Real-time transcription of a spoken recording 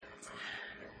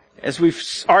As we've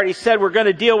already said, we're going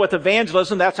to deal with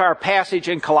evangelism. That's our passage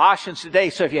in Colossians today.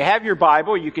 So if you have your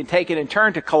Bible, you can take it and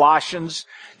turn to Colossians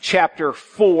chapter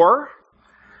 4.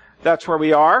 That's where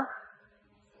we are.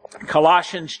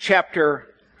 Colossians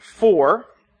chapter 4.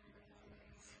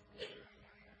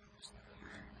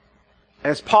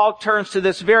 As Paul turns to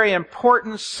this very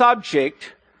important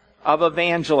subject of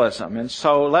evangelism. And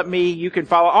so you can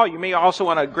follow. Oh, you may also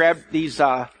want to grab these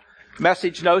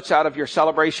message notes out of your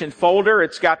celebration folder.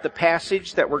 It's got the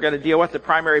passage that we're going to deal with, the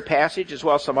primary passage, as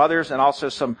well as some others, and also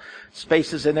some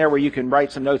spaces in there where you can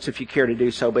write some notes if you care to do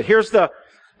so. But here's the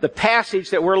passage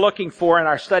that we're looking for in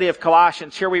our study of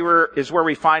Colossians. Is where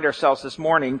we find ourselves this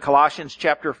morning, Colossians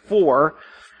chapter 4,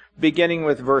 beginning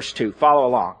with verse 2. Follow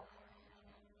along.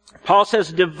 Paul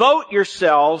says, "Devote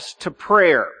yourselves to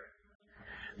prayer,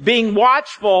 being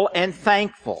watchful and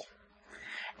thankful,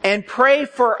 and pray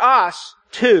for us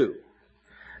too,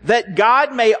 that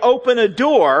God may open a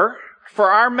door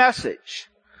for our message,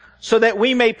 so that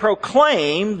we may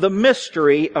proclaim the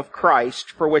mystery of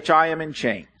Christ, for which I am in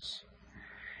chains.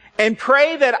 And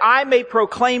pray that I may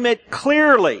proclaim it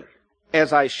clearly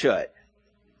as I should.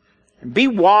 And be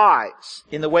wise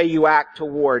in the way you act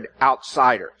toward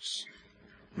outsiders.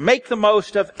 Make the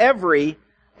most of every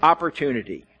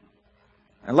opportunity.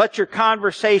 And let your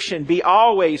conversation be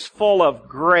always full of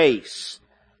grace,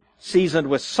 seasoned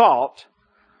with salt,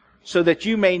 so that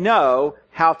you may know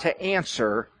how to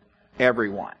answer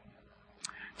everyone."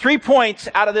 3 points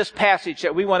out of this passage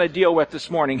that we want to deal with this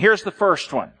morning. Here's the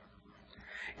first one,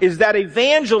 is that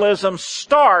evangelism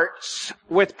starts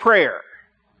with prayer,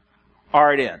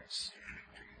 or it ends.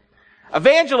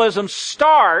 Evangelism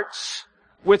starts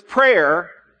with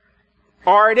prayer,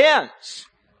 or it ends.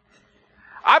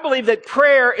 I believe that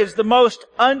prayer is the most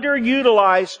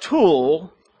underutilized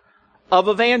tool of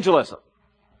evangelism.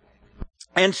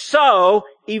 And so,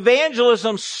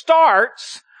 evangelism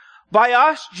starts by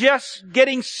us just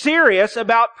getting serious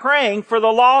about praying for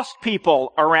the lost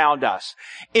people around us.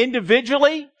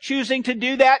 Individually choosing to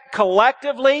do that,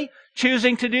 collectively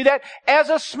choosing to do that, as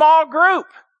a small group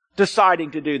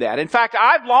deciding to do that. In fact,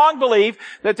 I've long believed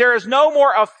that there is no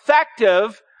more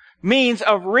effective means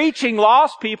of reaching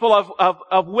lost people,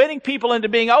 of winning people into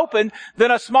being open, than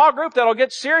a small group that'll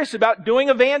get serious about doing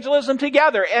evangelism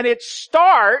together. And it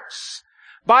starts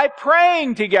by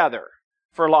praying together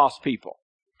for lost people.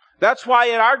 That's why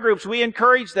in our groups we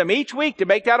encourage them each week to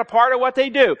make that a part of what they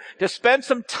do, to spend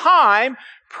some time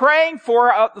praying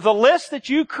for the list that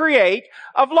you create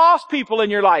of lost people in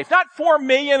your life. Not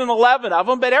 4,011,000 of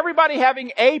them, but everybody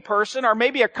having a person or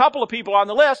maybe a couple of people on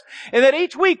the list. And that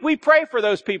each week we pray for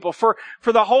those people, for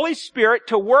the Holy Spirit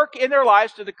to work in their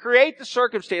lives, to create the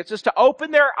circumstances, to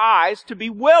open their eyes, to be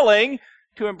willing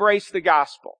to embrace the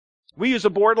gospel. We use a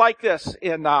board like this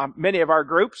in many of our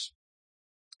groups.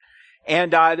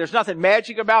 And there's nothing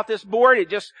magic about this board.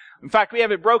 In fact, we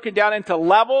have it broken down into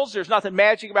levels. There's nothing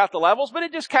magic about the levels, but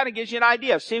it just kind of gives you an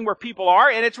idea of seeing where people are.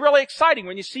 And it's really exciting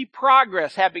when you see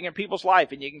progress happening in people's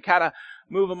life and you can kind of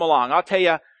move them along. I'll tell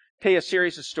you a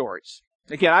series of stories.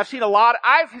 Again, I've seen a lot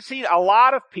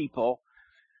of people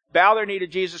bow their knee to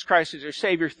Jesus Christ as their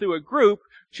Savior through a group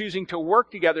choosing to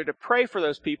work together to pray for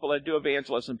those people and do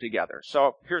evangelism together.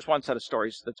 So here's one set of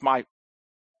stories that's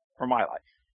from my life.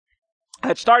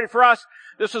 It started for us.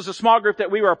 This was a small group that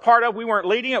we were a part of. We weren't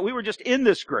leading it. We were just in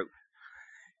this group.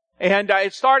 And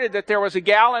it started that there was a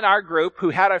gal in our group who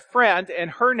had a friend,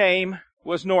 and her name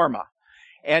was Norma.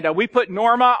 And we put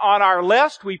Norma on our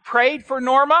list. We prayed for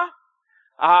Norma.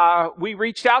 We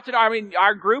reached out to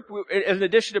our group. In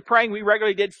addition to praying, we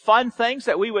regularly did fun things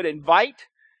that we would invite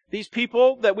these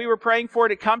people that we were praying for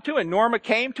to come to. And Norma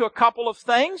came to a couple of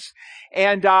things.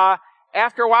 And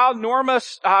after a while, Norma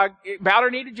bowed her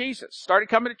knee to Jesus, started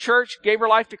coming to church, gave her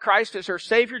life to Christ as her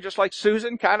Savior, just like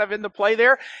Susan, kind of in the play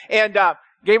there, and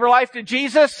gave her life to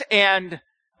Jesus and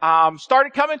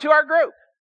started coming to our group.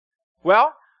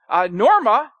 Well,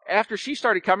 Norma, after she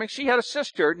started coming, she had a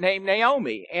sister named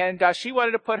Naomi, and she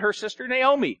wanted to put her sister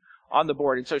Naomi on the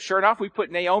board. And so sure enough, we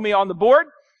put Naomi on the board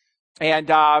and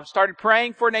started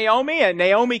praying for Naomi, and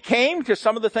Naomi came to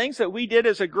some of the things that we did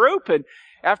as a group, and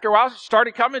after a while, she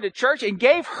started coming to church and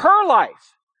gave her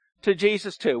life to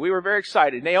Jesus too. We were very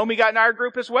excited. Naomi got in our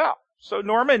group as well. So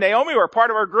Norma and Naomi were a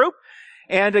part of our group.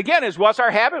 And again, as was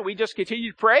our habit, we just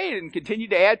continued to pray and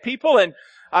continued to add people. And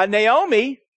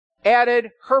Naomi added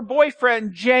her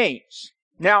boyfriend, James.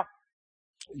 Now,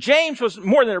 James was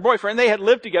more than her boyfriend. They had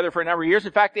lived together for a number of years.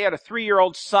 In fact, they had a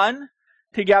 3-year-old son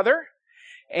together.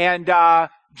 And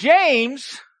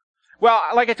James, well,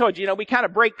 like I told you, we kind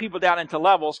of break people down into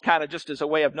levels kind of just as a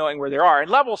way of knowing where they are.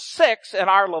 And level 6 in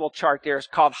our little chart there is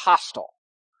called hostile.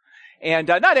 And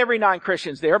not every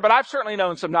non-Christian's there, but I've certainly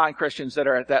known some non-Christians that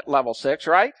are at that level 6,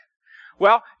 right?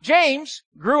 Well, James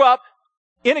grew up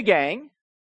in a gang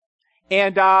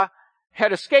and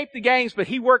had escaped the gangs, but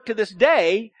he worked to this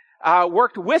day,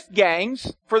 worked with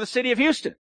gangs for the city of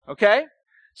Houston. Okay?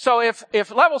 So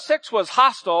if level 6 was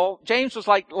hostile, James was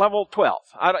like level 12.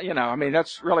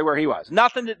 That's really where he was.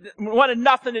 Wanted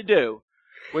nothing to do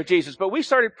with Jesus. But we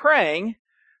started praying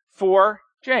for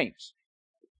James.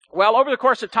 Well, over the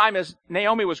course of time, as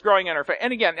Naomi was growing in her faith,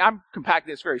 and again, I'm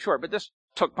compacting this very short, but this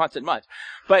took months and months.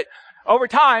 But over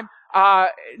time,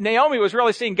 Naomi was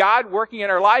really seeing God working in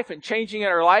her life and changing in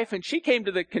her life, and she came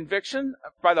to the conviction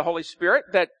by the Holy Spirit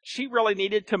that she really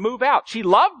needed to move out. She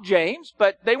loved James,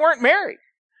 but they weren't married.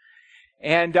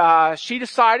 And she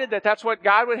decided that that's what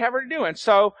God would have her to do. And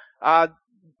so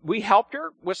we helped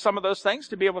her with some of those things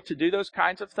to be able to do those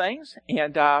kinds of things.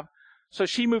 And so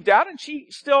she moved out, and she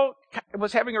still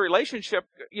was having a relationship,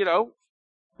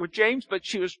 with James, but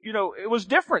she was, it was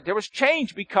different. There was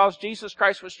change because Jesus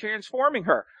Christ was transforming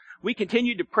her. We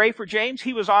continued to pray for James.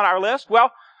 He was on our list.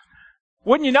 Well,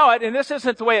 wouldn't you know it, and this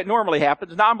isn't the way it normally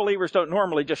happens. Non-believers don't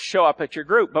normally just show up at your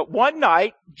group. But one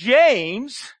night,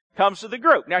 James comes to the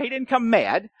group. Now, he didn't come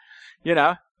mad,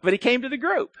 but he came to the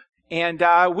group. And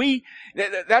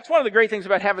that's one of the great things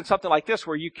about having something like this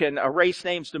where you can erase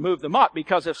names to move them up,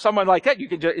 because if someone like that, you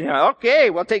can just, okay,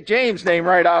 we'll take James' name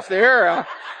right off there.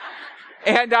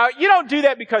 And you don't do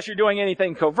that because you're doing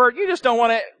anything covert. You just don't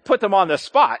want to put them on the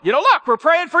spot. Look, we're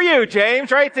praying for you,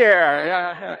 James, right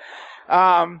there.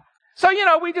 So,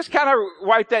 we just kind of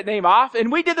wiped that name off,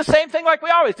 and we did the same thing like we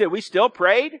always did. We still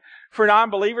prayed for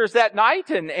non-believers that night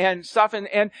and stuff,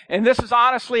 and this is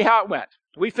honestly how it went.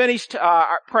 We finished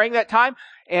praying that time,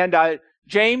 and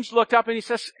James looked up and he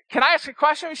says, "Can I ask a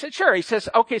question?" We said, "Sure." He says,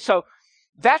 "Okay, so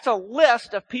that's a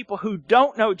list of people who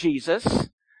don't know Jesus,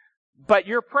 but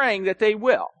you're praying that they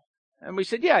will." And we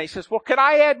said, "Yeah." He says, "Well, could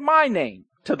I add my name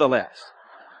to the list?"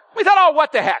 We thought, "Oh,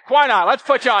 what the heck? Why not? Let's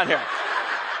put you on here."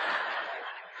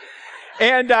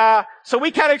 And so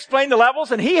we kind of explained the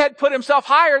levels, and he had put himself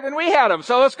higher than we had him.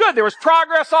 So it's good. There was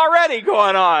progress already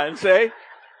going on, see?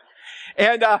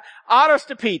 And honest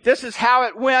to Pete, this is how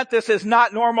it went. This is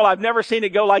not normal. I've never seen it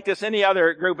go like this any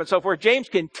other group and so forth. James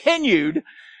continued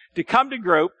to come to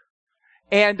group.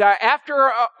 And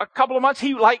after a couple of months,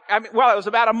 it was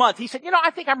about a month, he said,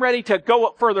 "I think I'm ready to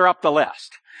go further up the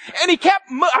list." And he kept,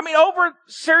 over a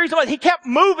series of months, he kept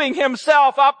moving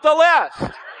himself up the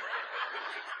list.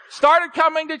 Started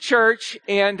coming to church,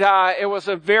 and it was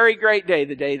a very great day,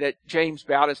 the day that James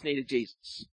bowed his knee to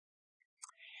Jesus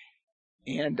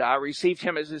and received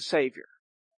him as his Savior.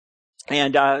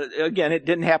 And again, it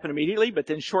didn't happen immediately, but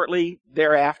then shortly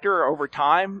thereafter, over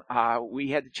time, we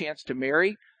had the chance to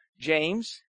marry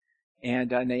James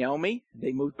and Naomi.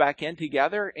 They moved back in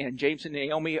together, and James and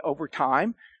Naomi, over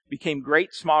time, became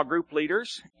great small group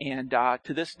leaders, and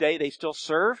to this day, they still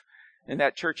serve in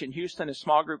that church in Houston as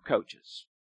small group coaches.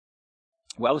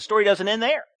 Well, the story doesn't end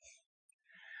there.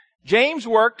 James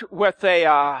worked with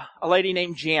a lady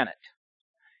named Janet.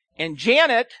 And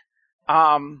Janet,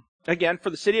 again, for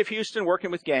the city of Houston,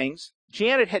 working with gangs,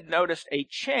 Janet had noticed a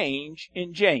change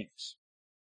in James.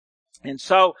 And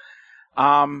so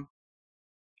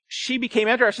she became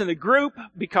interested in the group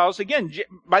because, again,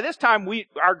 by this time,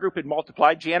 our group had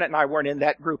multiplied. Janet and I weren't in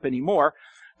that group anymore.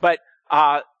 But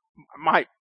my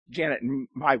Janet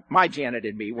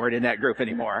and me weren't in that group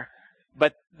anymore.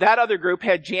 But that other group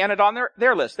had Janet on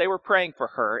their list. They were praying for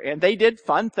her. And they did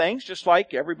fun things just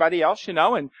like everybody else,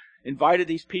 and invited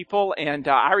these people. And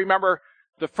I remember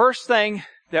the first thing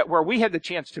where we had the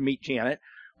chance to meet Janet,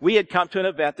 we had come to an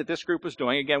event that this group was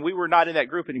doing. Again, we were not in that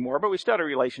group anymore, but we still had a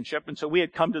relationship. And so we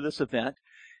had come to this event.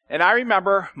 And I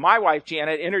remember my wife,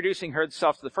 Janet, introducing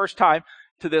herself for the first time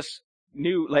to this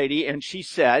new lady. And she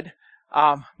said,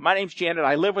 "My name's Janet.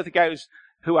 I live with a guy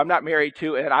who I'm not married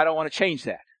to, and I don't want to change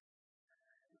that."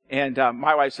 And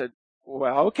my wife said,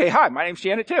 "Well, okay, hi, my name's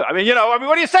Janet too." What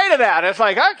do you say to that? It's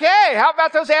like, okay, how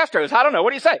about those Astros? I don't know.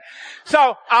 What do you say?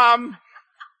 So,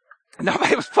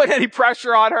 nobody was putting any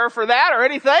pressure on her for that or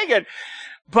anything.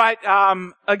 But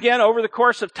again, over the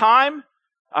course of time,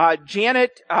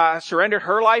 Janet surrendered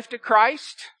her life to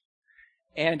Christ,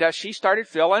 and she started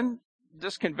feeling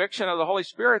this conviction of the Holy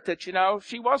Spirit that,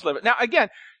 she was living. Now, again,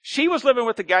 she was living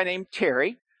with a guy named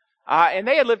Terry, and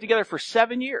they had lived together for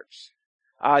 7 years.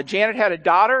 Janet had a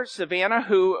daughter, Savannah,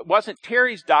 who wasn't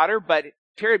Terry's daughter, but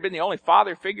Terry had been the only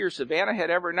father figure Savannah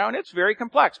had ever known. It's very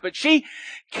complex. But she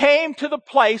came to the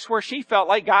place where she felt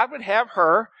like God would have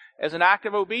her, as an act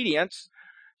of obedience,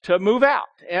 to move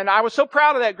out. And I was so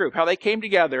proud of that group, how they came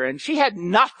together. And she had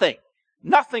nothing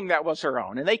nothing that was her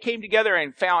own. And they came together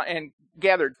and found and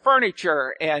gathered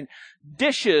furniture and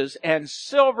dishes and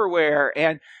silverware.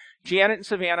 And Janet and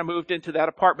Savannah moved into that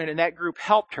apartment, and that group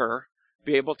helped her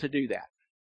be able to do that.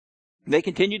 They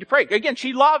continued to pray. Again,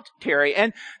 she loved Terry,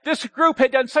 and this group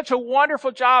had done such a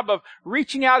wonderful job of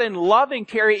reaching out and loving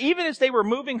Terry, even as they were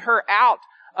moving her out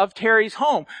of Terry's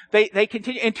home. They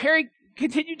continued, and Terry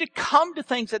continued to come to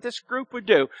things that this group would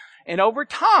do. And over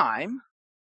time,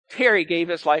 Terry gave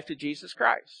his life to Jesus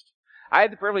Christ. I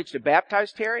had the privilege to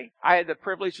baptize Terry. I had the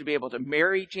privilege to be able to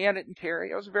marry Janet and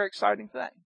Terry. It was a very exciting thing.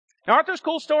 Now, aren't those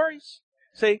cool stories?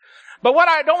 See? But what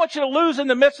I don't want you to lose in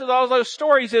the midst of all those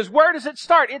stories is, where does it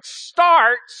start? It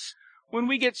starts when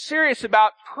we get serious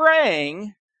about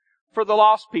praying for the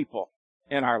lost people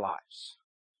in our lives.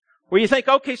 Where you think,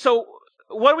 okay, so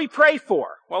what do we pray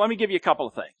for? Well, let me give you a couple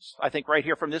of things, I think, right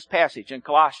here from this passage in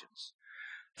Colossians.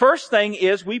 First thing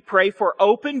is we pray for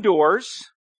open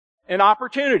doors and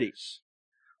opportunities.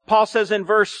 Paul says in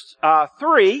verse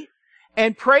 3,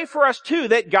 and pray for us too,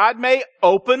 that God may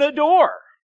open a door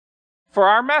for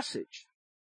our message.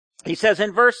 He says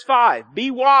in verse 5,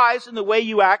 be wise in the way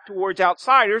you act towards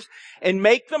outsiders and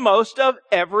make the most of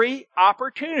every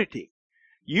opportunity.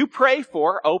 You pray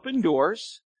for open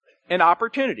doors and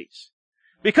opportunities.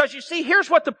 Because you see, here's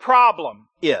what the problem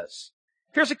is.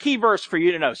 Here's a key verse for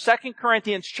you to know. 2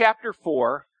 Corinthians chapter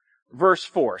 4, verse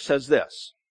 4 says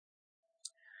this.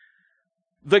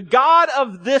 The God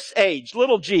of this age,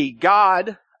 little g,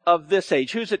 God of this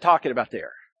age. Who's it talking about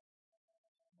there?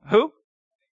 Who?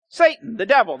 Satan, the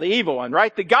devil, the evil one,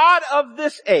 right? The God of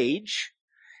this age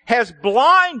has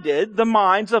blinded the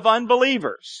minds of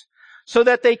unbelievers so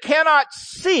that they cannot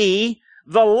see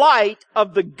the light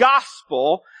of the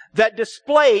gospel that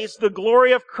displays the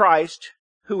glory of Christ,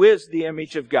 who is the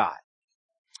image of God.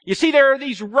 You see, there are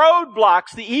these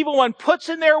roadblocks the evil one puts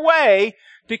in their way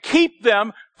to keep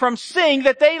them from seeing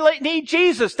that they need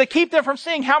Jesus, to keep them from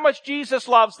seeing how much Jesus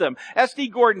loves them. S.D.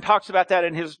 Gordon talks about that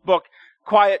in his book,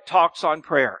 Quiet Talks on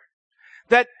Prayer.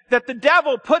 That the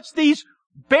devil puts these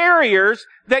barriers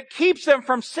that keeps them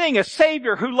from seeing a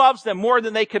Savior who loves them more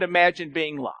than they could imagine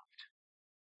being loved.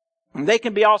 And they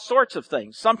can be all sorts of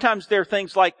things. Sometimes they're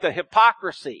things like the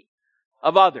hypocrisy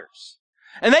of others.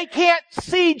 And they can't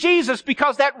see Jesus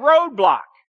because that roadblock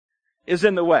is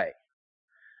in the way.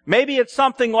 Maybe it's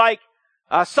something like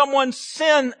someone's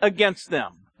sin against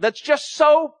them that's just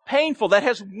so painful, that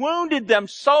has wounded them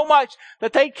so much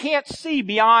that they can't see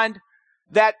beyond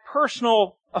that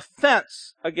personal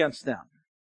offense against them.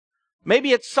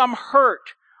 Maybe it's some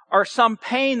hurt or some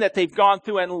pain that they've gone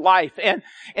through in life, and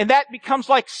that becomes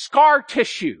like scar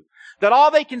tissue, that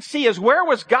all they can see is, where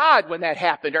was God when that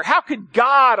happened? Or how could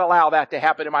God allow that to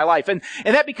happen in my life? And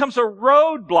that becomes a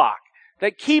roadblock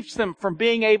that keeps them from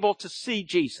being able to see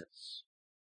Jesus.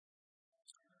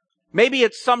 Maybe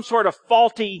it's some sort of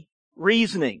faulty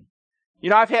reasoning. You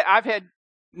know, I've had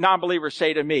non-believers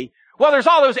say to me, well, there's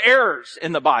all those errors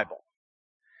in the Bible.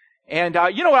 And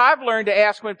you know what I've learned to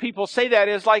ask when people say that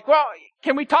is like, well,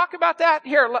 can we talk about that?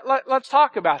 Here, let's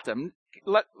talk about them.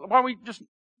 Why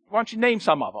don't you name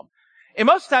some of them? And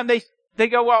most of the time they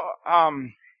go, well,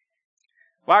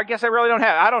 I guess I really don't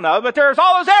have, I don't know, but there's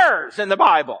all those errors in the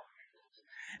Bible.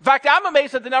 In fact, I'm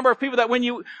amazed at the number of people that when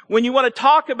you want to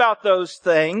talk about those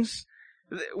things,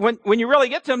 when you really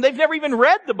get to them, they've never even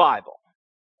read the Bible.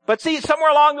 But see,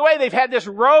 somewhere along the way, they've had this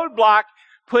roadblock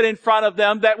put in front of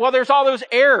them that, well, there's all those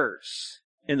errors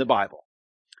in the Bible.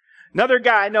 Another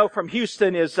guy I know from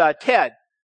Houston is Ted.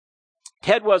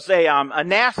 Ted was a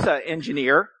NASA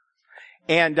engineer,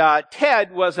 and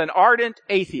Ted was an ardent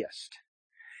atheist.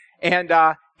 And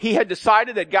he had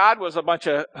decided that God was a bunch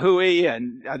of hooey,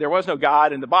 and there was no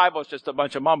God, and the Bible is just a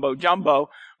bunch of mumbo-jumbo.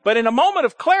 But in a moment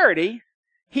of clarity,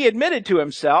 he admitted to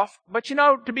himself, but you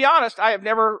know, to be honest, I have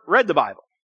never read the Bible.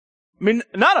 I mean,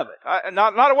 none of it.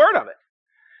 Not a word of it.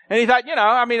 And he thought,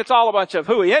 it's all a bunch of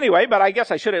hooey anyway, but I guess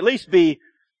I should at least be,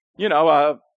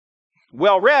 a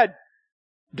well-read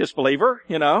disbeliever,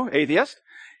 atheist.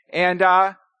 And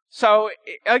so,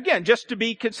 again, just to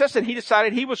be consistent, he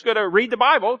decided he was going to read the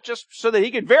Bible just so that he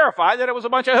could verify that it was a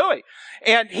bunch of hooey.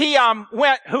 And he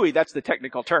went, hooey, that's the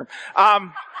technical term.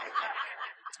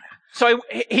 So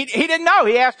he didn't know.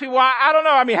 He asked people, well, I don't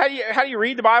know. I mean, how do you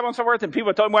read the Bible and so forth? And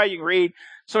people told him, well, you can read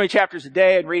so many chapters a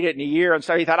day and read it in a year. And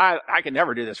so he thought, I can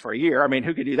never do this for a year. I mean,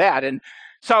 who could do that? And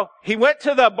so he went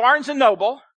to the Barnes and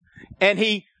Noble and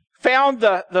he found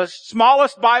the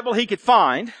smallest Bible he could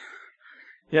find,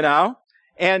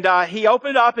 and he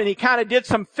opened up and he kind of did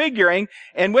some figuring.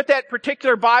 And with that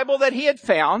particular Bible that he had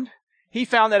found, he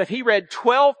found that if he read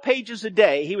 12 pages a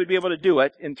day, he would be able to do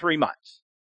it in 3 months.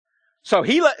 So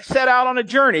he set out on a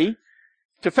journey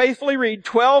to faithfully read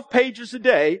 12 pages a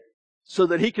day so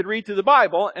that he could read through the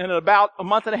Bible, and about a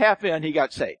month and a half in, he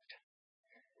got saved.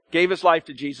 Gave his life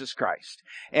to Jesus Christ.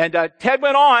 And Ted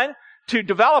went on to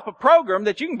develop a program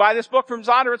that you can buy this book from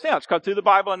Zondervan now. It's called Through the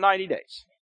Bible in 90 Days.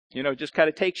 You know, it just kind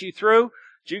of takes you through.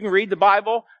 So you can read the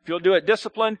Bible. If you'll do it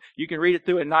disciplined, you can read it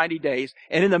through in 90 days.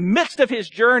 And in the midst of his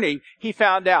journey, he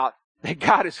found out that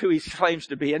God is who he claims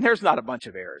to be. And there's not a bunch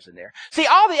of errors in there. See,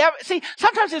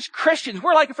 sometimes as Christians,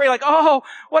 we're like afraid, like, oh,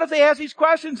 what if they ask these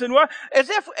questions? And what, as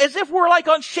if we're like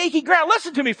on shaky ground.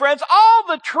 Listen to me, friends. All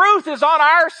the truth is on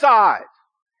our side.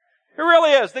 It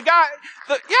really is.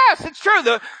 Yes, it's true.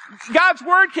 God's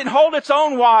word can hold its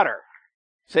own water.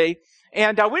 See?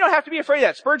 And we don't have to be afraid of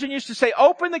that. Spurgeon used to say,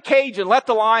 open the cage and let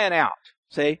the lion out.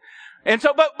 See? And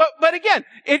so, but again,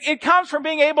 it comes from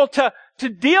being able to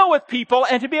deal with people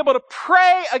and to be able to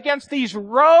pray against these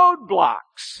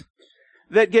roadblocks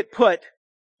that get put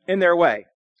in their way.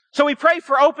 So we pray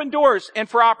for open doors and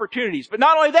for opportunities. But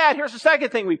not only that, here's the second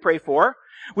thing we pray for.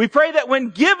 We pray that when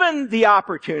given the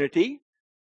opportunity,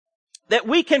 that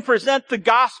we can present the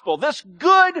gospel, this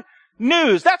good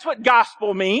news. That's what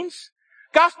gospel means.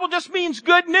 Gospel just means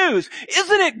good news.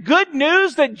 Isn't it good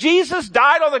news that Jesus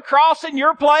died on the cross in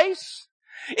your place?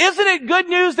 Isn't it good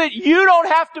news that you don't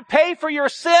have to pay for your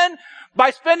sin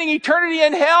by spending eternity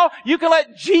in hell? You can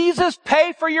let Jesus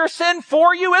pay for your sin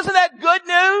for you. Isn't that good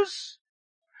news?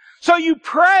 So you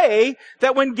pray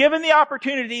that when given the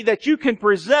opportunity that you can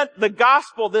present the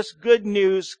gospel, this good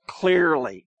news,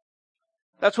 clearly.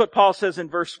 That's what Paul says in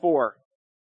verse 4.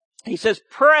 He says,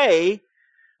 pray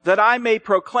that I may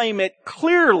proclaim it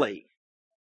clearly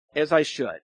as I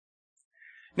should.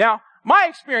 Now, my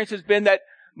experience has been that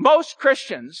most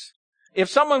Christians, if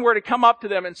someone were to come up to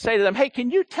them and say to them, hey, can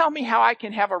you tell me how I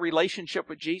can have a relationship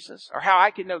with Jesus? Or how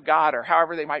I can know God, or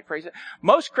however they might phrase it.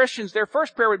 Most Christians, their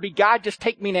first prayer would be, God, just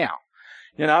take me now.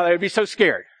 You know, they would be so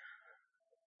scared.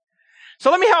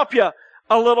 So let me help you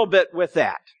a little bit with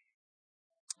that.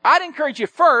 I'd encourage you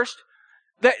first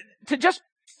to just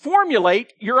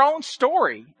formulate your own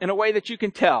story in a way that you can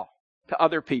tell to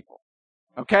other people.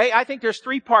 Okay? I think there's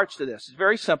 3 parts to this. It's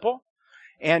very simple.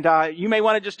 And you may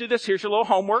want to just do this. Here's your little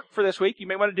homework for this week. You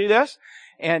may want to do this.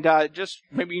 And just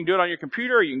maybe you can do it on your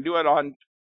computer, or you can do it on,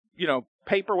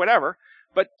 paper, whatever.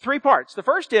 But 3 parts. The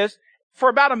first is, for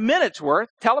about a minute's worth,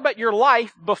 tell about your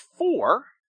life before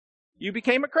you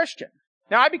became a Christian.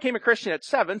 Now, I became a Christian at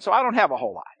 7, so I don't have a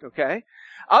whole lot, okay?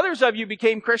 Others of you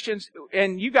became Christians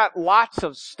and you got lots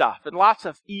of stuff and lots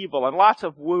of evil and lots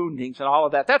of woundings and all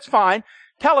of that. That's fine.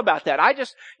 Tell about that. I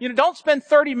just, don't spend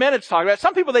 30 minutes talking about it.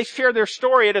 Some people, they share their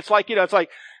story and it's like,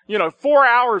 4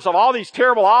 hours of all these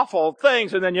terrible, awful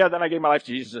things. And then, then I gave my life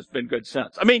to Jesus. It's been good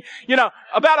since. I mean,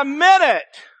 about a minute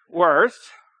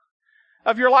worth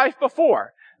of your life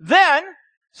before. Then,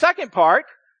 second part,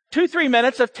 2-3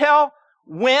 minutes of tell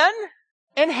when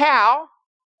and how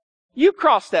you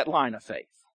crossed that line of faith.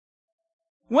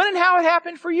 When and how it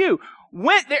happened for you.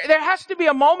 There has to be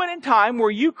a moment in time where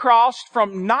you crossed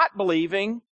from not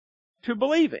believing to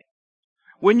believing.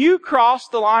 When you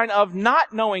crossed the line of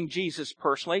not knowing Jesus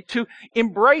personally to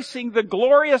embracing the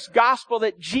glorious gospel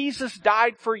that Jesus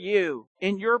died for you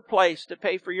in your place to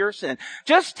pay for your sin.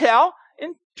 Just tell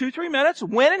in 2-3 minutes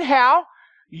when and how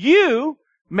you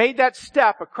made that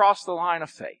step across the line of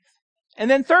faith.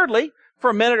 And then thirdly,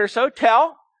 for a minute or so,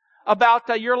 tell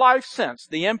about your life since,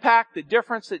 the impact, the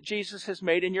difference that Jesus has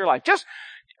made in your life. Just,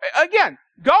 again,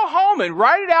 go home and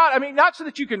write it out. I mean, not so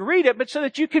that you can read it, but so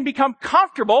that you can become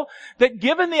comfortable that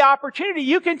given the opportunity,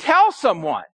 you can tell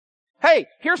someone, hey,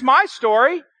 here's my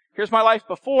story, here's my life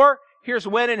before, here's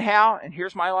when and how, and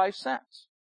here's my life since.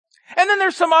 And then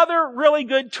there's some other really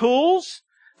good tools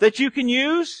that you can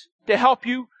use to help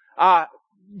you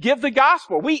give the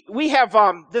gospel. We have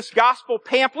this gospel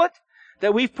pamphlet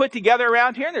that we've put together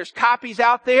around here, and there's copies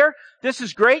out there. This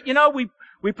is great.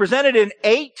 We presented in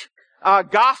 8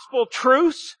 gospel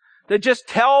truths that just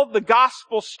tell the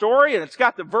gospel story, and it's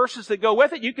got the verses that go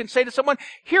with it. You can say to someone,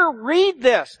 here, read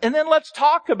this, and then let's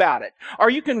talk about it.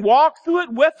 Or you can walk through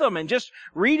it with them and just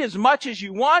read as much as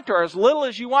you want or as little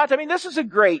as you want. I mean, this is a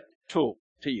great tool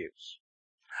to use.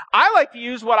 I like to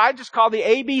use what I just call the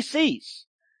ABCs.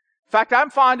 In fact, I'm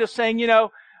fond of saying,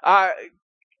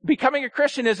 becoming a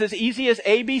Christian is as easy as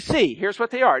ABC. Here's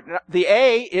what they are. The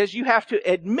A is you have to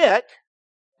admit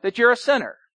that you're a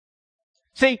sinner.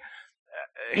 See,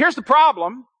 here's the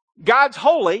problem. God's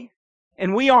holy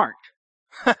and we aren't.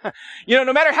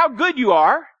 No matter how good you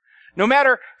are, no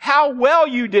matter how well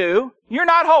you do, you're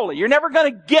not holy. You're never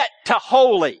going to get to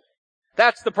holy.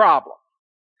 That's the problem.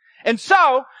 And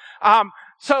so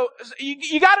So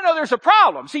you got to know there's a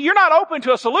problem. See, you're not open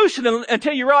to a solution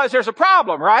until you realize there's a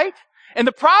problem, right? And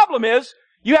the problem is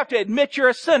you have to admit you're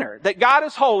a sinner, that God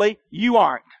is holy, you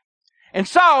aren't. And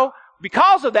so,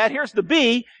 because of that, here's the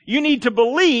B, you need to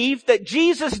believe that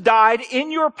Jesus died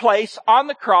in your place on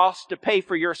the cross to pay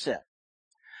for your sin.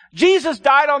 Jesus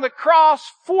died on the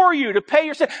cross for you to pay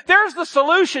your sin. There's the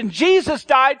solution. Jesus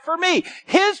died for me.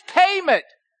 His payment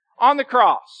on the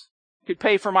cross could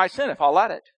pay for my sin if I'll let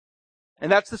it.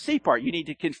 And that's the C part. You need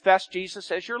to confess Jesus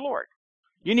as your Lord.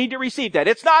 You need to receive that.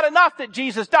 It's not enough that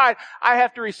Jesus died. I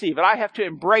have to receive it. I have to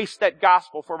embrace that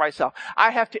gospel for myself.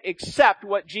 I have to accept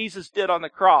what Jesus did on the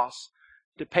cross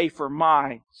to pay for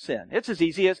my sin. It's as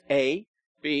easy as A,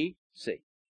 B, C.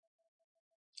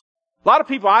 A lot of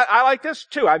people, I like this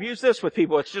too. I've used this with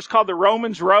people. It's just called the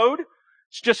Romans Road.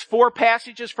 It's just 4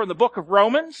 passages from the book of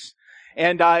Romans.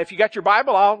 And if you got your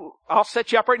Bible, I'll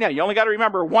set you up right now. You only got to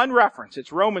remember one reference.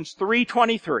 It's Romans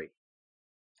 3:23.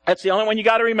 That's the only one you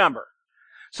got to remember.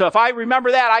 So if I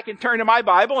remember that, I can turn to my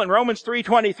Bible, and Romans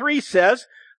 3:23 says,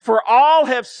 "For all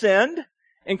have sinned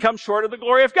and come short of the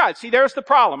glory of God." See, there's the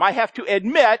problem. I have to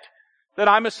admit that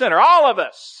I'm a sinner. All of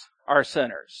us are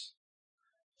sinners.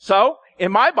 So,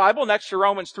 in my Bible, next to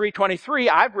Romans 3:23,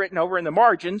 I've written over in the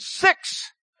margin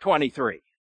 6:23.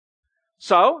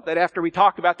 So, that after we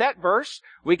talk about that verse,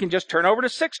 we can just turn over to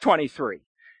 6:23.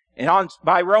 And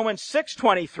by Romans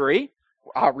 6:23,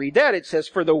 I'll read that. It says,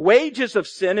 "For the wages of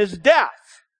sin is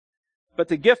death, but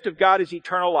the gift of God is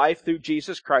eternal life through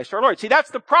Jesus Christ our Lord." See, that's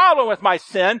the problem with my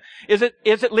sin, is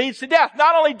it leads to death.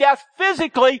 Not only death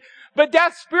physically, but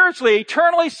death spiritually,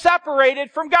 eternally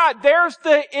separated from God. There's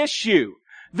the issue.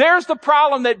 There's the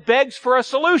problem that begs for a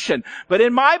solution. But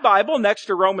in my Bible, next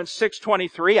to Romans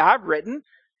 6:23, I've written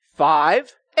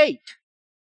 5:8.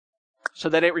 So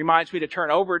that it reminds me to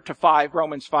turn over to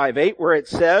Romans 5:8, where it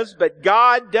says, "But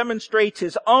God demonstrates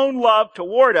His own love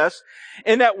toward us,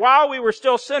 in that while we were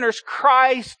still sinners,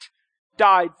 Christ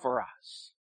died for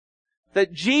us."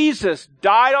 That Jesus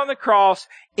died on the cross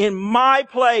in my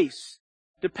place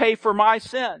to pay for my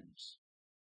sins.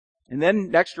 And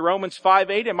then next to Romans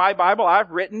 5:8 in my Bible,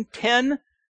 I've written 10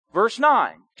 verse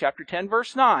 9, chapter 10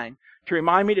 verse 9, to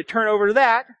remind me to turn over to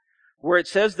that, where it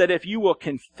says that if you will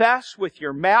confess with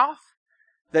your mouth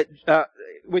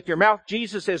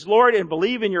Jesus is Lord, and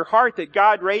believe in your heart that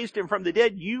God raised Him from the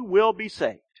dead, you will be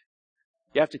saved.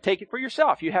 You have to take it for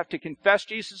yourself. You have to confess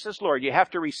Jesus as Lord. You have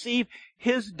to receive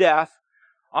His death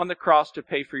on the cross to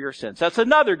pay for your sins. That's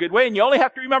another good way, and you only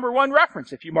have to remember one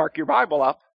reference if you mark your Bible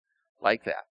up like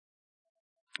that.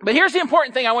 But here's the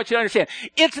important thing I want you to understand.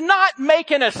 It's not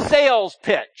making a sales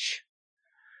pitch.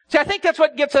 See, I think that's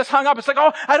what gets us hung up. It's like,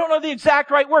 oh, I don't know the exact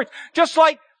right words. Just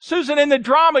like Susan in the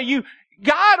drama,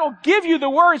 God will give you the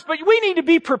words, but we need to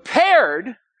be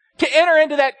prepared to enter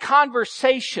into that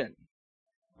conversation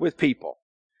with people.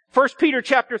 1 Peter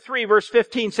chapter 3 verse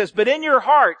 15 says, "But in your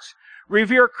hearts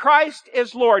revere Christ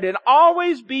as Lord, and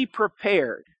always be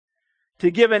prepared to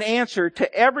give an answer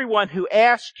to everyone who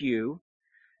asks you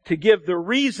to give the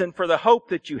reason for the hope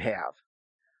that you have.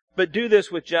 But do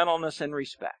this with gentleness and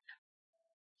respect."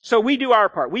 So we do our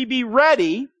part. We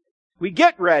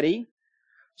get ready,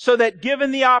 so that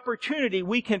given the opportunity,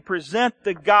 we can present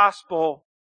the gospel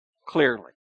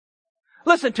clearly.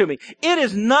 Listen to me. It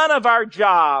is none of our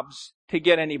jobs to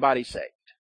get anybody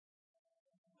saved.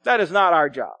 That is not our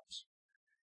jobs.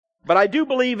 But I do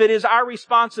believe it is our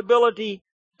responsibility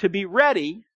to be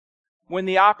ready when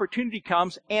the opportunity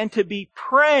comes, and to be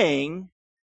praying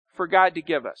for God to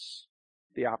give us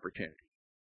the opportunity.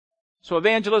 So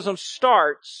evangelism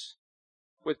starts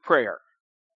with prayer,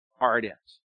 or it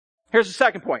ends. Here's the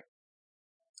second point,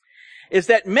 is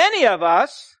that many of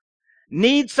us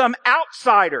need some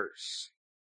outsiders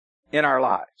in our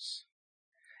lives.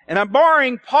 And I'm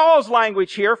borrowing Paul's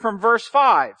language here from verse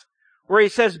 5, where he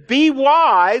says, "Be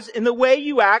wise in the way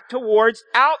you act towards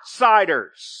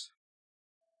outsiders,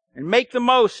 and make the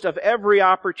most of every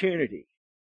opportunity."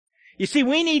 You see,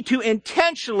 we need to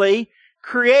intentionally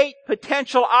create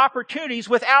potential opportunities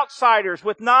with outsiders,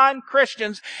 with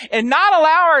non-Christians, and not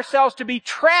allow ourselves to be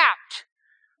trapped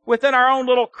within our own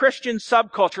little Christian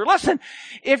subculture. Listen,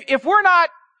 if we're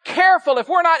not careful, if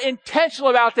we're not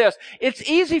intentional about this, it's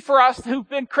easy for us who've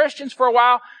been Christians for a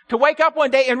while to wake up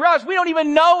one day and realize we don't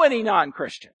even know any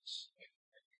non-Christians.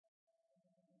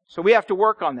 So we have to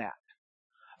work on that.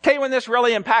 I'll tell you when this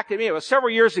really impacted me. It was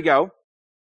several years ago,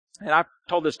 and I've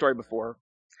told this story before.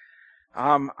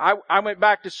 I went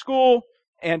back to school,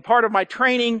 and part of my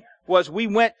training was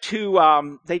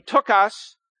they took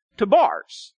us to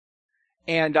bars.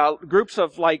 And groups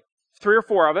of like 3 or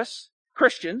 4 of us,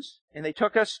 Christians, and they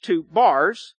took us to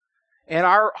bars. And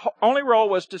our only role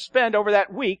was to spend over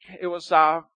that week, it was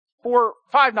 5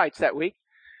 nights that week,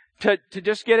 to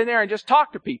just get in there and just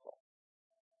talk to people.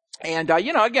 And,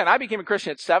 again, I became a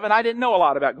Christian at 7. I didn't know a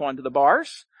lot about going to the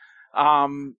bars. I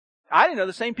didn't know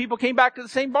the same people came back to the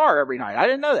same bar every night. I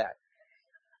didn't know that.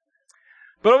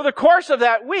 But over the course of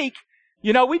that week,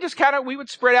 we would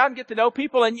spread out and get to know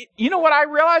people. And you know what I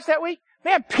realized that week?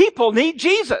 Man, people need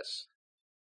Jesus.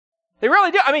 They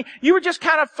really do. I mean, you were just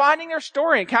kind of finding their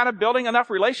story and kind of building enough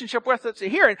relationship with it to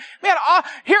hear. And man,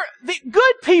 the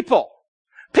good people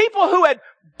who had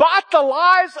bought the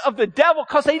lies of the devil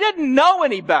because they didn't know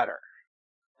any better.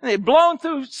 And they'd blown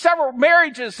through several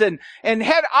marriages and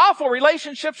had awful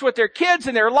relationships with their kids,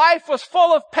 and their life was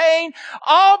full of pain,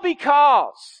 all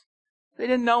because they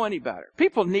didn't know any better.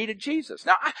 People needed Jesus.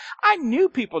 Now, I knew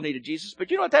people needed Jesus, but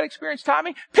you know what that experience taught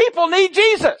me? People need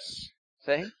Jesus.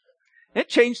 See? It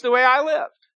changed the way I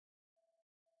lived.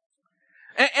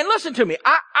 And listen to me,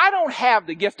 I don't have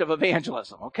the gift of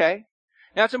evangelism, okay?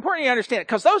 Now, it's important you understand it,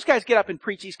 because those guys get up and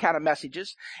preach these kind of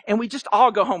messages, and we just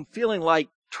all go home feeling like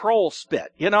troll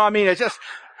spit. It's just...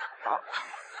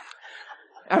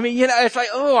 it's like,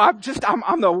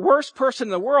 I'm the worst person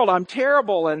in the world. I'm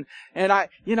terrible. And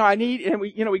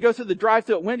we go through the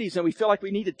drive-thru at Wendy's and we feel like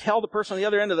we need to tell the person on the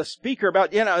other end of the speaker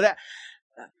about, that.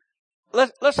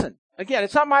 Listen, again,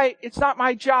 it's not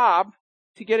my job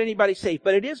to get anybody saved,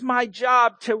 but it is my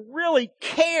job to really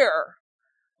care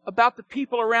about the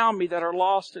people around me that are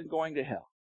lost and going to hell.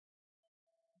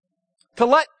 To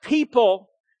let people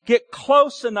get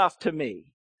close enough to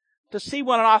me to see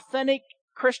what an authentic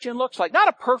Christian looks like. Not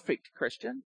a perfect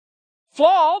Christian.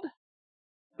 Flawed,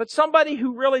 but somebody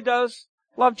who really does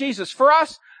love Jesus. For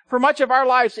us, for much of our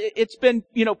lives, it's been,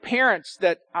 parents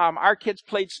that our kids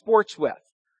played sports with.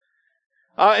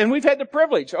 And we've had the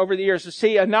privilege over the years to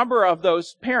see a number of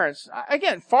those parents,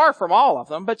 again, far from all of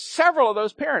them, but several of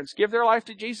those parents give their life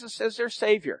to Jesus as their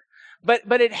Savior.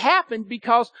 But it happened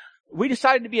because we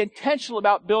decided to be intentional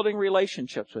about building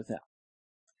relationships with them.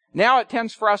 Now it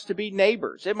tends for us to be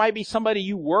neighbors. It might be somebody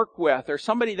you work with or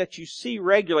somebody that you see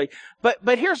regularly.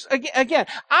 But here's, again,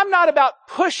 I'm not about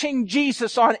pushing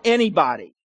Jesus on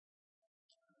anybody.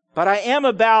 But I am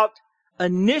about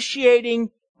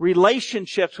initiating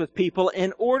relationships with people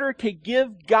in order to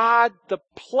give God the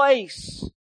place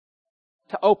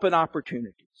to open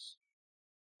opportunities.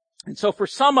 And so for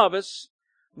some of us,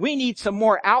 we need some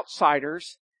more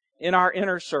outsiders in our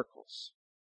inner circles.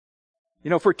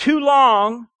 For too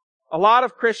long, a lot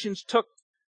of Christians took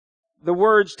the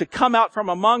words to come out from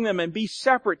among them and be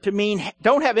separate to mean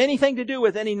don't have anything to do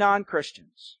with any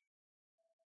non-Christians.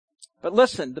 But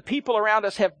listen, the people around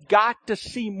us have got to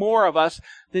see more of us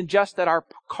than just that our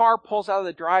car pulls out of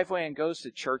the driveway and goes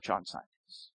to church on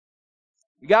Sundays.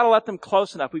 We've got to let them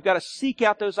close enough. We've got to seek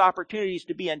out those opportunities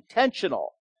to be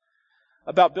intentional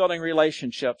about building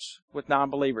relationships with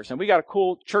non-believers. And we got a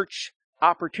cool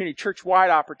church-wide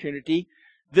opportunity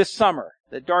this summer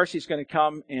that Darcy's going to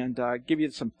come and give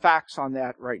you some facts on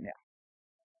that right now.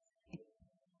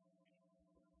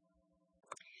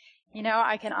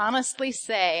 I can honestly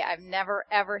say I've never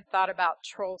ever thought about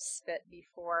troll spit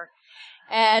before.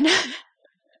 And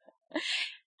I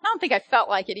don't think I felt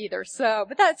like it either.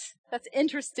 But that's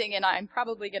interesting, and I'm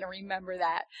probably going to remember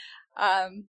that.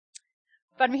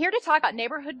 But I'm here to talk about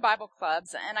neighborhood Bible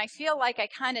clubs, and I feel like I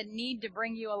kind of need to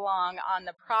bring you along on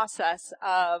the process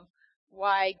of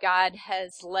why God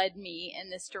has led me in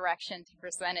this direction to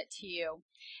present it to you.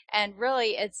 And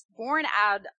really, it's born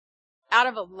out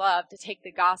of a love to take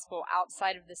the gospel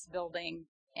outside of this building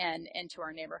and into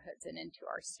our neighborhoods and into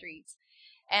our streets.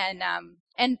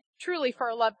 And truly for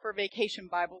a love for Vacation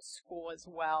Bible School as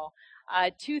well.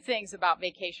 2 things about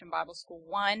Vacation Bible School.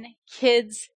 1,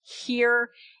 kids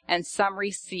hear and some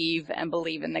receive and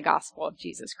believe in the gospel of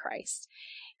Jesus Christ.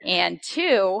 And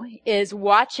 2 is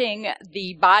watching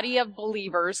the body of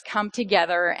believers come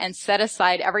together and set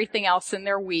aside everything else in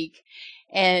their week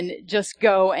and just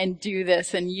go and do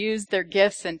this and use their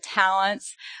gifts and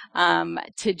talents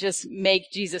to just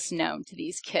make Jesus known to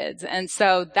these kids. And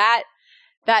so that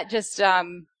just, I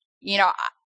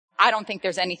don't think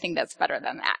there's anything that's better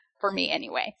than that, for me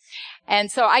anyway.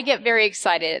 And so I get very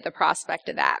excited at the prospect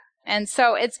of that. And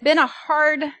so it's been a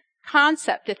hard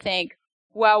concept to think,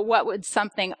 well, what would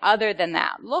something other than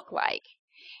that look like?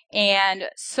 And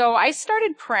so I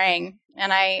started praying,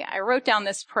 and I wrote down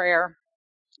this prayer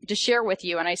to share with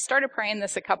you, and I started praying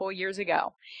this a couple of years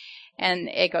ago. And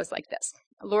it goes like this.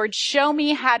 Lord, show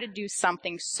me how to do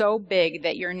something so big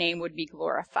that your name would be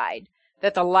glorified.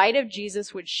 that the light of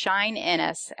Jesus would shine in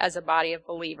us as a body of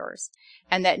believers,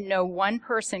 and that no one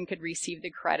person could receive the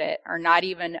credit, or not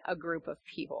even a group of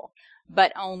people,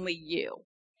 but only you.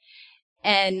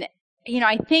 And,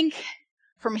 I think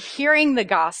from hearing the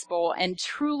gospel and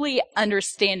truly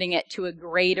understanding it to a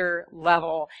greater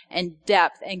level and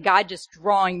depth, and God just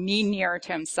drawing me nearer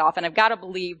to himself, and I've got to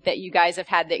believe that you guys have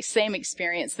had the same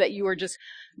experience, that you are just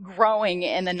growing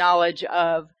in the knowledge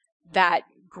of that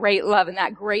great love and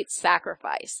that great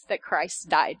sacrifice that Christ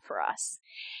died for us.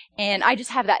 And I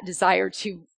just have that desire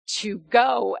to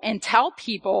go and tell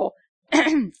people,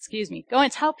 go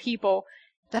and tell people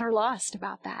that are lost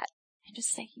about that, and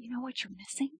just say, you know what you're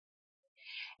missing?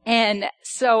 And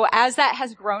so as that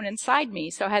has grown inside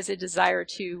me, so has a desire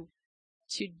to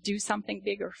do something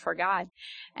bigger for God.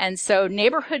 And so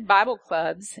neighborhood Bible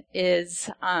clubs is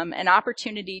an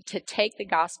opportunity to take the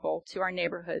gospel to our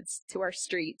neighborhoods, to our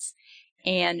streets,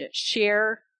 and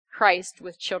share Christ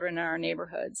with children in our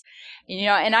neighborhoods.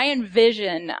 And I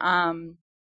envision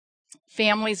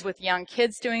families with young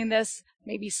kids doing this,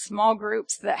 maybe small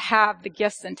groups that have the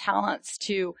gifts and talents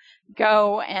to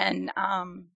go and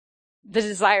the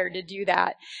desire to do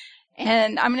that.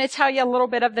 And I'm going to tell you a little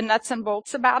bit of the nuts and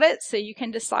bolts about it so you can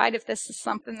decide if this is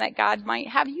something that God might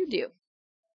have you do.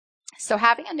 So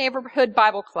having a neighborhood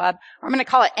Bible club, or I'm going to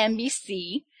call it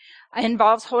NBC,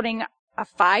 involves holding a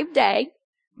 5-day,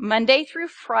 Monday through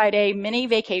Friday, mini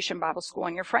vacation Bible school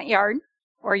in your front yard,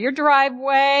 or your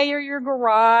driveway, or your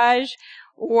garage,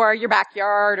 or your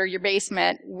backyard, or your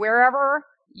basement, wherever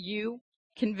you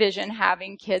can vision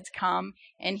having kids come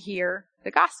and hear the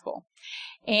gospel.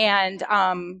 And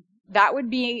that would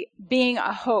be being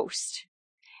a host.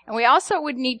 And we also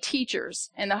would need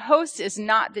teachers. And the host is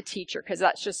not the teacher, because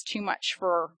that's just too much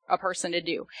for a person to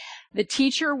do. The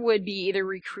teacher would be either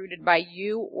recruited by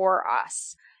you or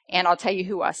us. And I'll tell you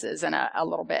who us is in a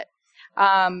little bit.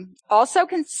 Also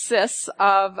consists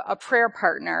of a prayer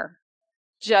partner.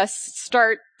 Just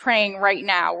start praying right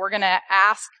now. We're going to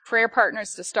ask prayer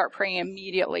partners to start praying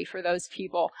immediately for those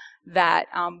people that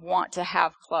want to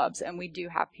have clubs. And we do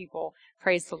have people,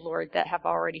 praise the Lord, that have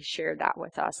already shared that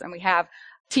with us. And we have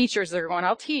teachers that are going,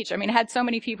 I'll teach. I had so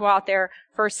many people out there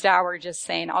first hour just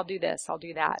saying, I'll do this, I'll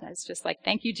do that. And it's just like,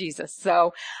 thank you, Jesus.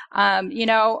 So,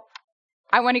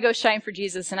 I want to go shine for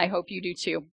Jesus, and I hope you do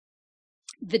too.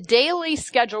 The daily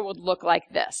schedule would look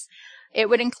like this. It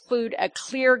would include a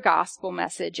clear gospel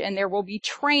message, and there will be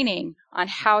training on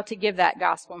how to give that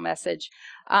gospel message.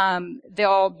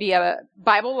 There'll be a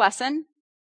Bible lesson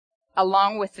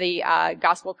along with the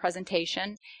gospel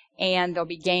presentation, and there'll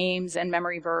be games and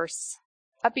memory verse,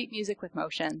 upbeat music with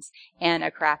motions, and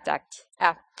a craft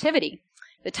activity.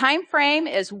 The time frame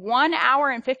is 1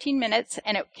 hour and 15 minutes,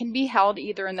 and it can be held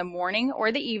either in the morning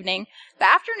or the evening. The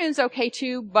afternoon's okay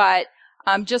too, but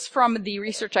just from the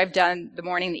research I've done, the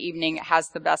morning and the evening has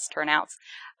the best turnouts.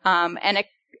 And I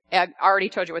already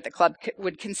told you what the club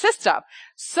would consist of.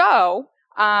 So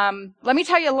let me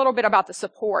tell you a little bit about the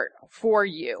support for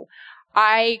you.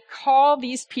 I call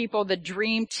these people the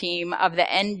dream team of the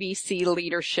NBC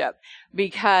leadership,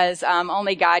 because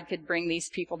only God could bring these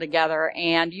people together,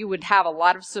 and you would have a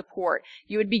lot of support.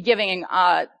 You would be giving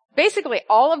basically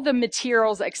all of the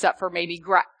materials except for maybe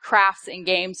crafts and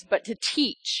games, but to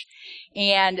teach.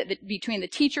 And between the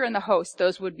teacher and the host,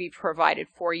 those would be provided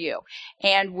for you.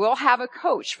 And we'll have a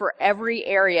coach for every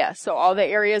area. So all the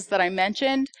areas that I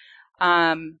mentioned,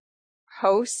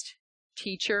 host,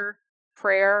 teacher,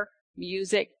 prayer,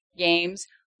 music, games,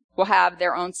 will have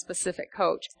their own specific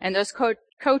coach. And those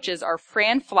coaches are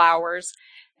Fran Flowers,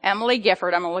 Emily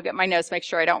Gifford, I'm going to look at my notes, make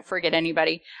sure I don't forget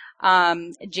anybody,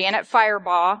 Janet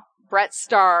Firebaugh, Brett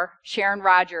Starr, Sharon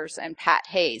Rogers, and Pat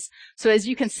Hayes. So as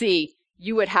you can see,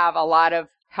 you would have a lot of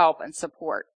help and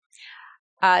support.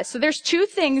 So there's 2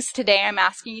 things today I'm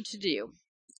asking you to do.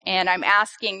 And I'm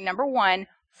asking, number 1,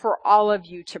 for all of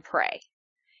you to pray.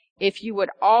 If you would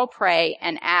all pray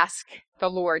and ask the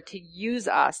Lord to use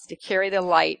us to carry the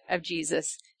light of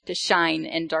Jesus to shine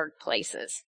in dark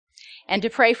places. And to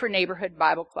pray for neighborhood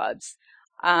Bible clubs.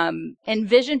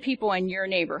 Envision people in your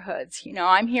neighborhoods.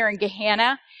 I'm here in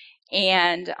Gahanna,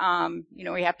 and,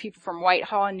 we have people from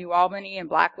Whitehall and New Albany and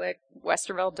Blackwick,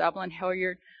 Westerville, Dublin,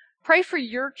 Hilliard. Pray for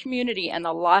your community and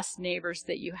the lost neighbors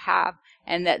that you have,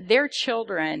 and that their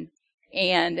children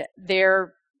and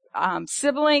their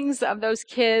siblings of those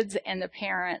kids and the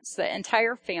parents, the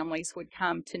entire families would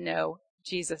come to know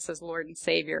Jesus as Lord and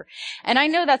Savior. And I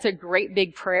know that's a great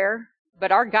big prayer,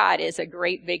 but our God is a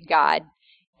great big God,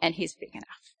 and He's big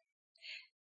enough.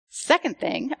 Second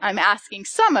thing, I'm asking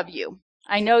some of you.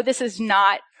 I know this is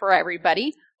not for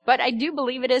everybody, but I do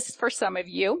believe it is for some of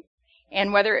you.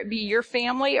 And whether it be your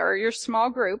family or your small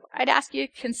group, I'd ask you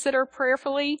to consider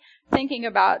prayerfully thinking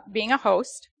about being a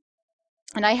host.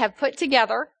 And I have put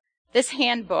together this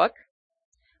handbook,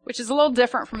 which is a little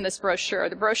different from this brochure.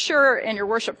 The brochure in your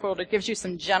worship folder gives you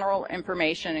some general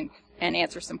information and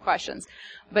answers some questions.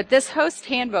 But this host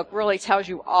handbook really tells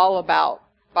you all about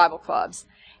Bible clubs.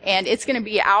 And it's going to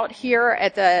be out here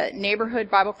at the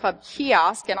neighborhood Bible club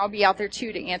kiosk, and I'll be out there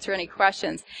too to answer any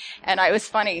questions. And it was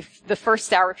funny, the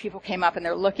first hour people came up and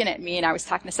they're looking at me, and I was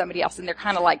talking to somebody else, and they're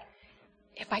kind of like,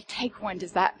 if I take one,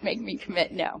 does that make me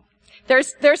commit? No.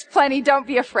 There's plenty. Don't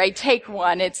be afraid. Take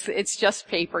one. It's just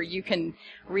paper. You can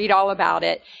read all about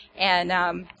it. And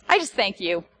I just thank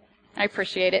you. I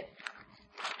appreciate it.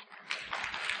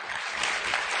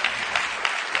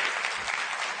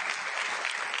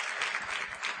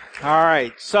 All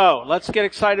right, so let's get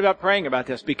excited about praying about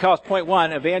this, because point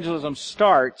one, evangelism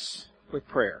starts with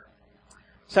prayer.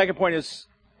 Second point is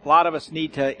a lot of us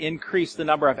need to increase the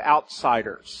number of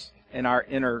outsiders in our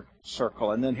inner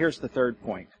circle. And then here's the third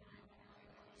point,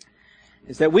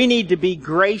 is that we need to be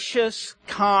gracious,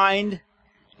 kind,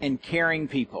 and caring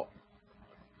people.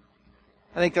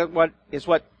 I think that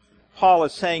what Paul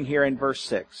is saying here in verse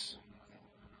 6.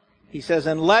 He says,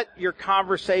 and let your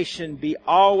conversation be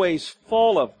always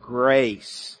full of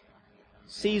grace,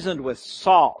 seasoned with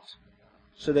salt,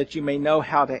 so that you may know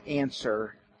how to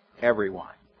answer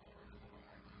everyone.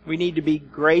 We need to be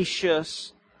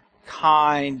gracious,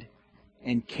 kind,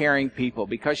 and caring people,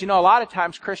 because, a lot of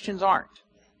times Christians aren't.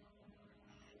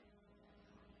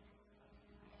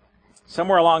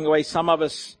 Somewhere along the way, some of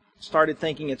us started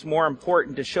thinking it's more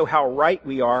important to show how right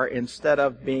we are instead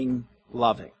of being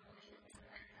loving.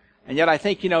 And yet I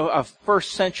think, of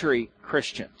first century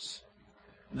Christians,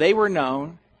 they were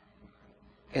known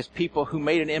as people who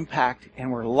made an impact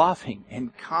and were loving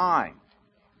and kind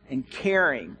and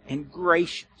caring and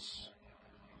gracious.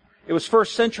 It was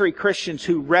first century Christians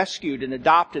who rescued and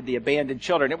adopted the abandoned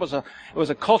children. It was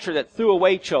a culture that threw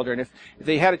away children. If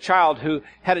they had a child who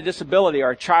had a disability,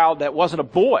 or a child that wasn't a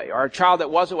boy, or a child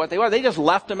that wasn't what they were, they just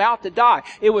left them out to die.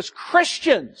 It was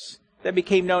Christians that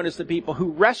became known as the people who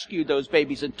rescued those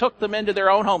babies and took them into their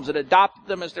own homes and adopted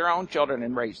them as their own children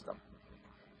and raised them.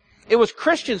 It was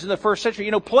Christians in the first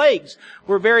century. Plagues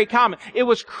were very common. It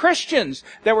was Christians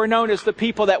that were known as the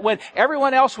people that when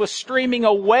everyone else was streaming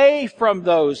away from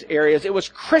those areas, it was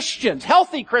Christians,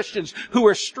 healthy Christians, who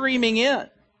were streaming in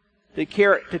to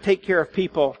take care of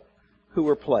people who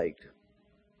were plagued.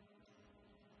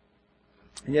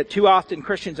 And yet too often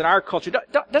Christians in our culture,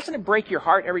 doesn't it break your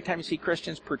heart every time you see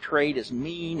Christians portrayed as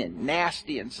mean and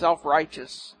nasty and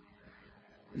self-righteous?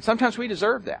 And sometimes we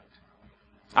deserve that.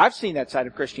 I've seen that side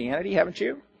of Christianity, haven't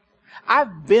you?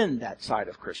 I've been that side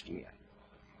of Christianity.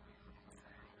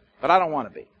 But I don't want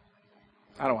to be.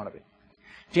 I don't want to be.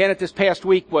 Janet this past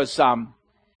week saw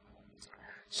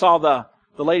the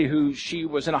lady who she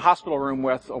was in a hospital room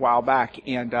with a while back,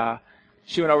 and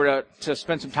she went over to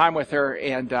spend some time with her,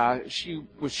 and she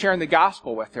was sharing the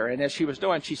gospel with her. And as she was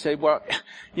doing, she said, well,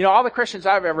 all the Christians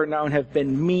I've ever known have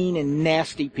been mean and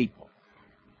nasty people.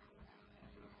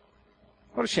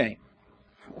 What a shame.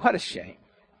 What a shame.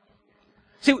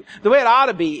 See, the way it ought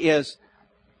to be is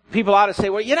people ought to say,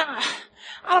 well, I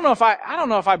don't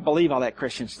know if I believe all that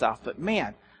Christian stuff, but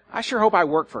man, I sure hope I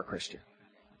work for a Christian.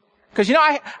 Because,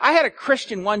 I had a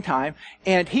Christian one time,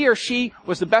 and he or she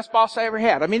was the best boss I ever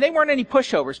had. I mean, they weren't any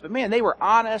pushovers, but man, they were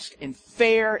honest and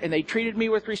fair, and they treated me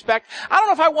with respect. I don't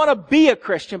know if I want to be a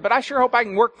Christian, but I sure hope I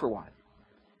can work for one.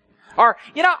 Or,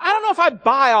 I don't know if I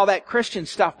buy all that Christian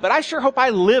stuff, but I sure hope I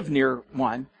live near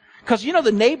one. Because,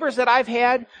 the neighbors that I've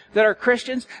had that are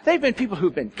Christians, they've been people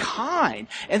who've been kind,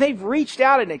 and they've reached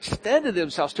out and extended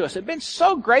themselves to us. They've been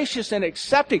so gracious and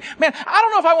accepting. Man, I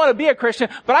don't know if I want to be a Christian,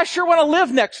 but I sure want to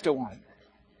live next to one.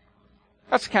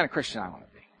 That's the kind of Christian I want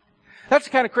to be. That's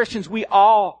the kind of Christians we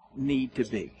all need to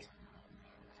be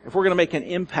if we're going to make an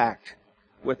impact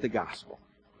with the gospel.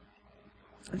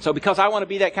 And so because I want to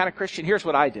be that kind of Christian, here's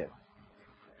what I do.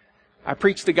 I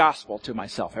preach the gospel to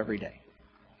myself every day.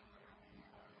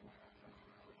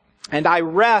 And I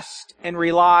rest and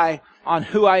rely on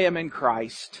who I am in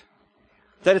Christ.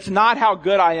 That it's not how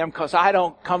good I am, because I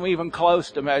don't come even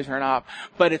close to measuring up,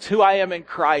 but it's who I am in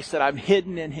Christ, that I'm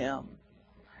hidden in Him.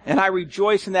 And I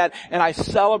rejoice in that, and I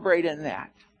celebrate in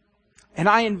that. And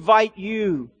I invite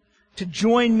you to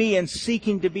join me in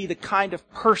seeking to be the kind of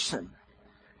person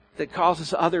that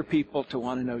causes other people to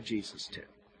want to know Jesus too.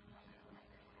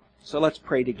 So let's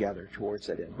pray together towards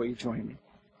that end. Will you join me?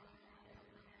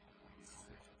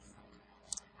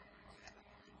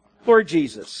 Lord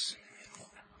Jesus,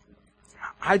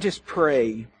 I just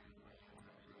pray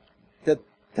that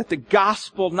that the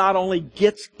gospel not only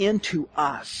gets into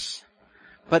us,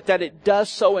 but that it does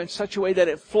so in such a way that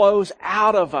it flows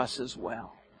out of us as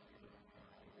well.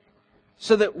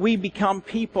 So that we become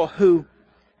people who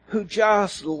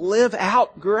just live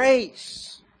out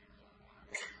grace.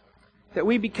 That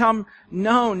we become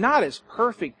known not as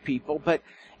perfect people, but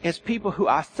as people who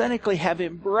authentically have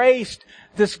embraced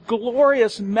this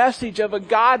glorious message of a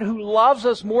God who loves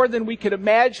us more than we could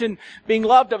imagine being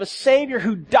loved, of a Savior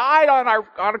who died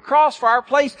on a cross for our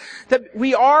place, that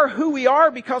we are who we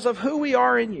are because of who we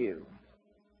are in you.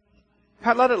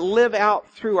 God, let it live out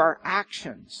through our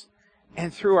actions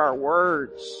and through our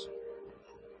words.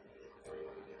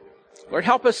 Lord,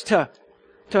 help us to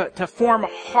form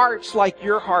hearts like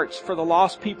your hearts for the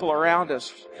lost people around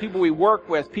us, people we work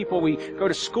with, people we go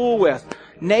to school with,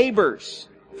 neighbors,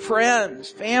 friends,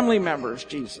 family members,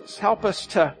 Jesus. Help us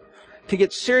to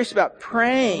get serious about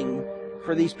praying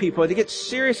for these people, to get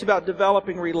serious about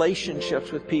developing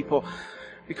relationships with people,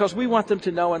 because we want them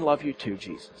to know and love you too,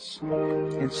 Jesus.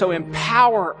 And so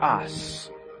empower us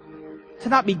to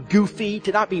not be goofy,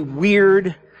 to not be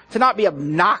weird, to not be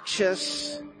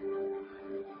obnoxious,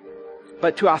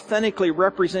 but to authentically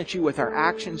represent you with our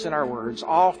actions and our words,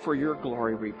 all for your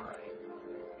glory, we pray.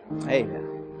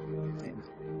 Amen.